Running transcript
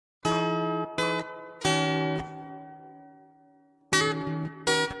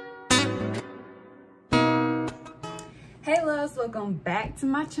Hey loves, welcome back to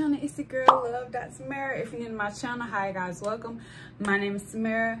my channel. It's your girl Love.Tamara. If you're new to my channel, hi guys, welcome. My name is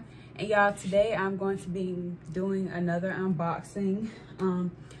Tamara, and y'all, today I'm going to be doing another unboxing.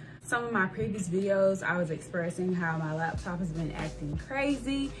 Some of my previous videos I was expressing how my laptop has been acting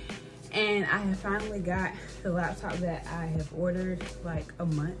crazy, and I have finally got the laptop that I have ordered like a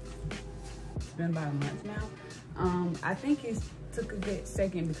month. It's been about a month now. I think it took a good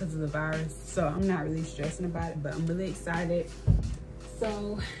second because of the virus, so I'm not really stressing about it, but I'm really excited.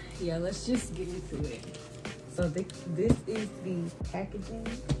 So yeah, let's just get into it. So this is the packaging.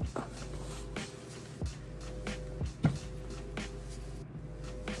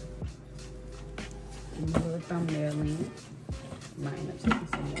 And a little thumbnail in. Might end up taking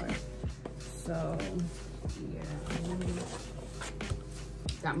some more. So yeah,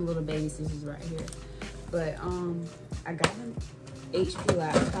 got my little baby scissors right here. But I got an HP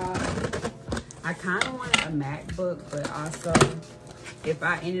laptop. I kind of wanted a MacBook, but also if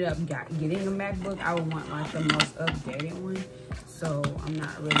I ended up getting a MacBook, I would want like the most updated one. So I'm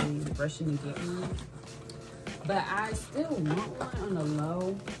not really rushing to get one. But I still want one on the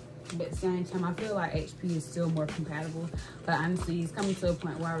low. But at the same time, I feel like HP is still more compatible. But honestly, it's coming to a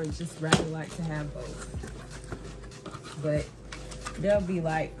point where I would just rather like to have both. But they'll be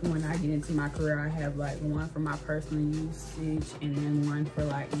like, when I get into my career, I have like one for my personal usage and then one for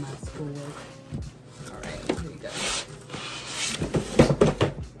like my schoolwork. All right, here we go.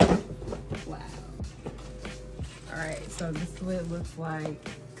 Wow. All right, so this is what it looks like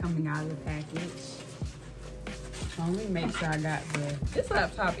coming out of the package. So let me make sure I got this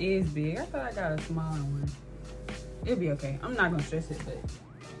laptop is big. I thought I got a smaller one. It'll be okay. I'm not gonna stress it, but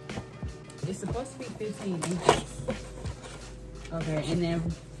it's supposed to be 15 inches. Okay, and then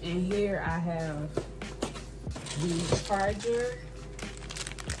in here I have the charger.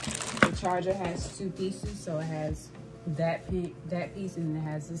 The charger has two pieces, so it has that piece, and it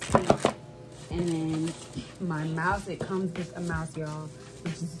has this piece. And then my mouse, it comes with a mouse, y'all,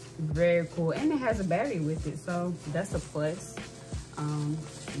 which is very cool. And it has a battery with it, so that's a plus. And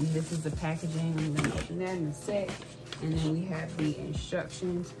this is the packaging. I'm gonna open that in a sec. And then we have the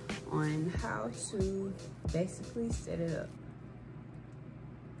instructions on how to basically set it up.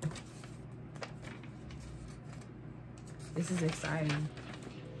 This is exciting.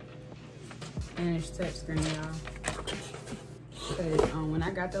 And it's touchscreen, y'all. Because when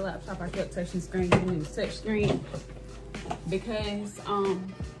I got the laptop, I kept touching the screen, giving me the touchscreen. Because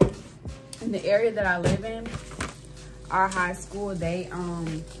in the area that I live in, our high school, they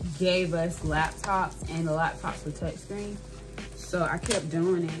gave us laptops, and the laptops were touchscreen. So I kept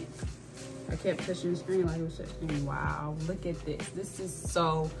doing it. I kept touching the screen like it was touchscreen. Wow, look at this. This is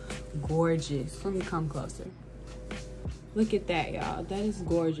so gorgeous. Let me come closer. Look at that, y'all. That is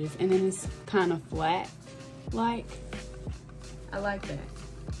gorgeous. And then it's kind of flat, like. I like that.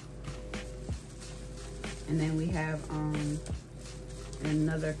 And then we have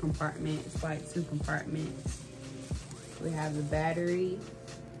another compartment. It's like two compartments. We have the battery.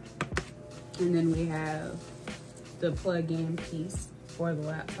 And then we have the plug-in piece for the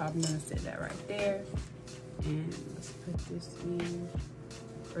laptop. I'm gonna set that right there. And let's put this in.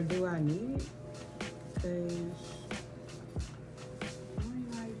 Or do I need it? Because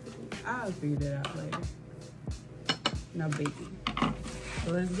I'll figure that out later. No biggie.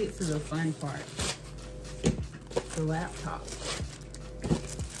 So let's get to the fun part. The laptop.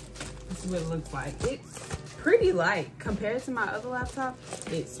 This is what it looks like. It's pretty light. Compared to my other laptop,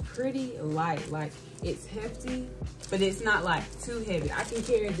 it's pretty light. Like, it's hefty, but it's not like too heavy. I can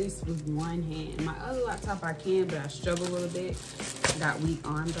carry this with one hand. My other laptop I can, but I struggle a little bit. I got weak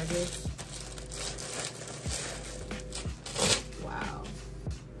arms, I guess.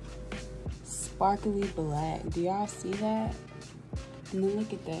 Sparkly black. Do y'all see that? And then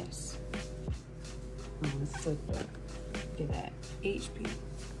look at this. Oh, it's flipped up. Look at that. HP.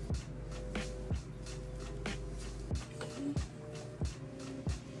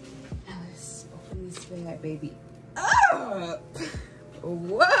 Now let's open this bad baby up.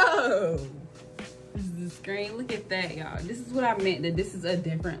 Whoa! This is the screen. Look at that, y'all. This is what I meant, that this is a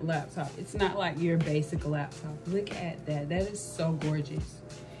different laptop. It's not like your basic laptop. Look at that. That is so gorgeous.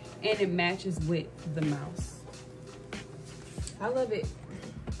 And it matches with the mouse. I love it.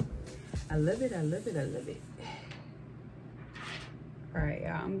 I love it, I love it, I love it. All right,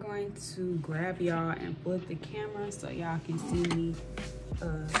 y'all, I'm going to grab y'all and flip the camera so y'all can see me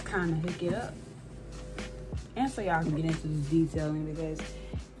kind of hook it up. And so y'all can get into the detailing, because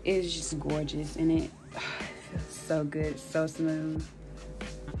it's just gorgeous and it feels so good, so smooth.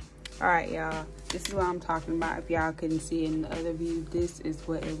 All right, y'all. This is what I'm talking about. If y'all couldn't see it in the other view, this is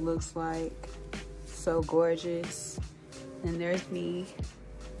what it looks like. So gorgeous. And there's me.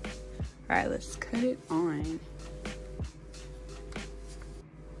 All right, let's cut it on.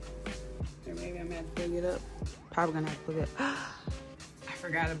 Or maybe I'm gonna have to plug it up. Probably gonna have to plug it up. I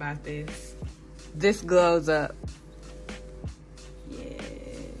forgot about this. This glows up.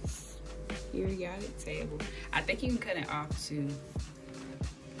 Yes. Here we got it, table. I think you can cut it off too.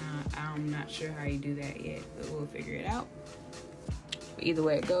 I'm not sure how you do that yet, but we'll figure it out. But either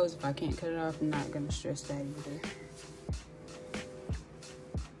way it goes, if I can't cut it off, I'm not gonna stress that either.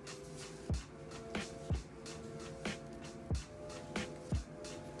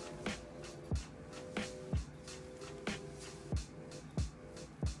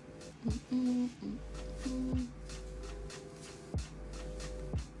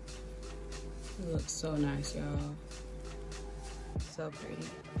 It looks so nice, y'all. So pretty.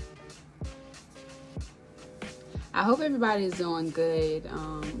 I hope everybody is doing good.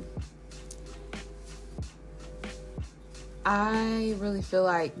 I really feel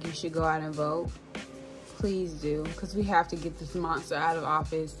like you should go out and vote. Please do, because we have to get this monster out of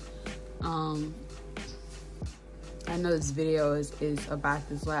office. I know this video is about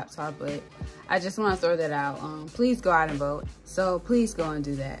this laptop, but I just want to throw that out. Please go out and vote. So please go and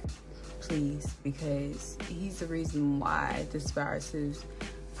do that. Please, because he's the reason why this virus is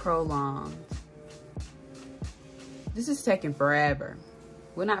prolonged. This is taking forever.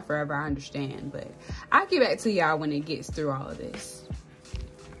 Well, not forever, I understand, but I'll get back to y'all when it gets through all of this.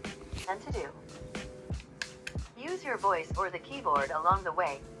 And to do. Use your voice or the keyboard along the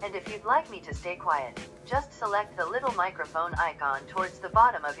way, and if you'd like me to stay quiet, just select the little microphone icon towards the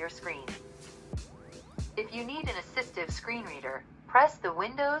bottom of your screen. If you need an assistive screen reader, press the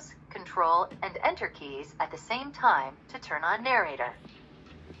Windows, Control, and Enter keys at the same time to turn on narrator.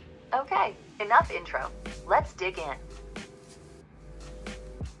 Okay, enough intro. Let's dig in.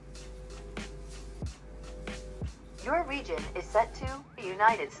 Your region is set to the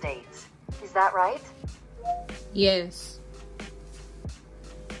United States. Is that right? Yes.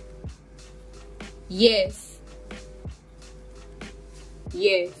 Yes.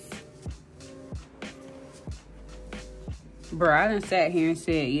 Yes. Bro, I done sat here and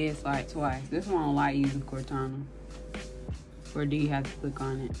said yes like twice. This one I don't like using Cortana. Or do you have to click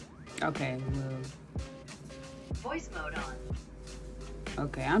on it? Okay, well. Voice mode on.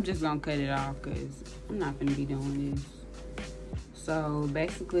 Okay, I'm just gonna cut it off because I'm not gonna be doing this. So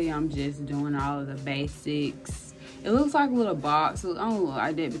basically I'm just doing all of the basics. It looks like a little box. I don't look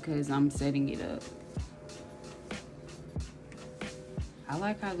like that because I'm setting it up. I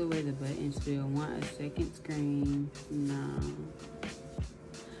like how the way the buttons feel. Want a second screen? No.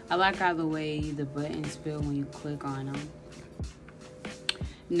 I like how the way the buttons feel when you click on them.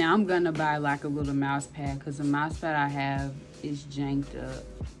 Now I'm gonna buy like a little mouse pad because the mouse pad I have is janked up.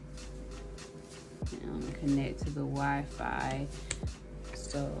 And I'm gonna connect to the Wi-Fi.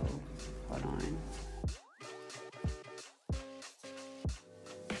 So, hold on.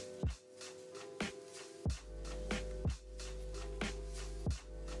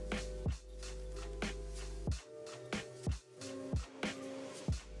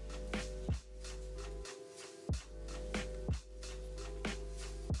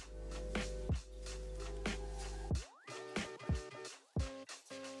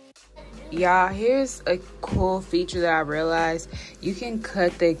 Y'all, here's a cool feature that I realized. You can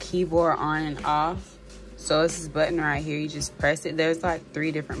cut the keyboard on and off. So it's this button right here. You just press it. There's like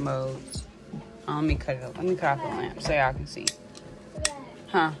 3 different modes. Let me cut it up. Let me cut off the lamp so y'all can see.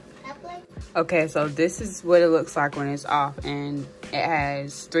 Huh? Okay, so this is what it looks like when it's off. And it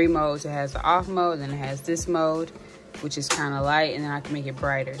has 3 modes. It has the off mode, then it has this mode, which is kind of light, and then I can make it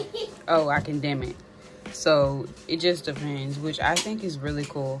brighter. Oh, I can dim it. So it just depends, which I think is really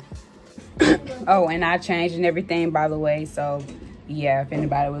cool. Oh, and I changed and everything, by the way. So yeah, if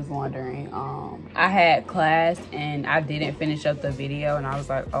anybody was wondering, I had class and I didn't finish up the video, and I was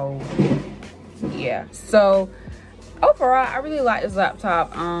like, oh yeah. So overall, I really like this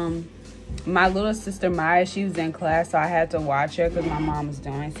laptop. My little sister Maya, she was in class, so I had to watch her because my mom was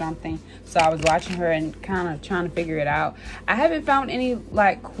doing something. So I was watching her and kind of trying to figure it out. I haven't found any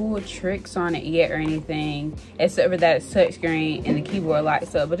like cool tricks on it yet or anything, except for that it's touchscreen and the keyboard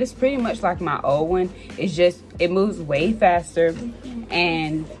lights up. But it's pretty much like my old one. It's just, it moves way faster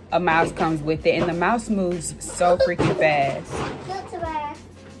and a mouse comes with it. And the mouse moves so freaking fast.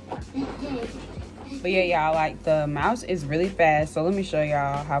 But yeah, y'all, like the mouse is really fast. So let me show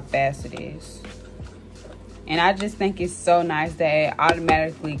y'all how fast it is. And I just think it's so nice that it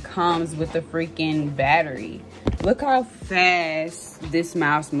automatically comes with the freaking battery. Look how fast this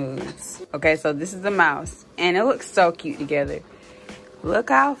mouse moves. Okay, so this is the mouse. And it looks so cute together. Look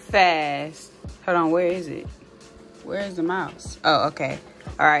how fast. Hold on, where is it? Where's the mouse? Oh, okay.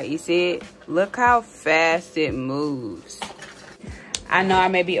 All right, you see it? Look how fast it moves. I know I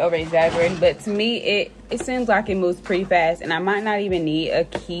may be over exaggerating, but to me, it seems like it moves pretty fast, and I might not even need a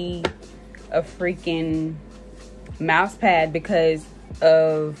freaking mouse pad because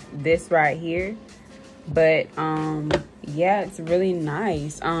of this right here. But yeah, it's really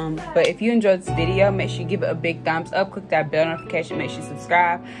nice. But if you enjoyed this video, make sure you give it a big thumbs up, click that bell notification, make sure you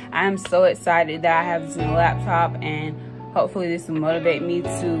subscribe. I am so excited that I have this new laptop, and hopefully this will motivate me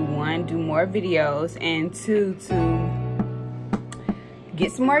to, 1, do more videos, and 2, to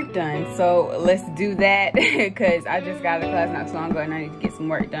get some work done. So let's do that because I just got out of class not too long ago and I need to get some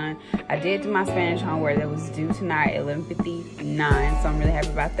work done. I did do my Spanish homework that was due tonight at 11:59, so I'm really happy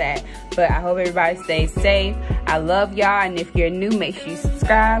about that. But I hope everybody stays safe. I love y'all, and if you're new, make sure you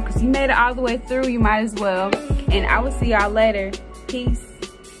subscribe because you made it all the way through. You might as well. And I will see y'all later. Peace.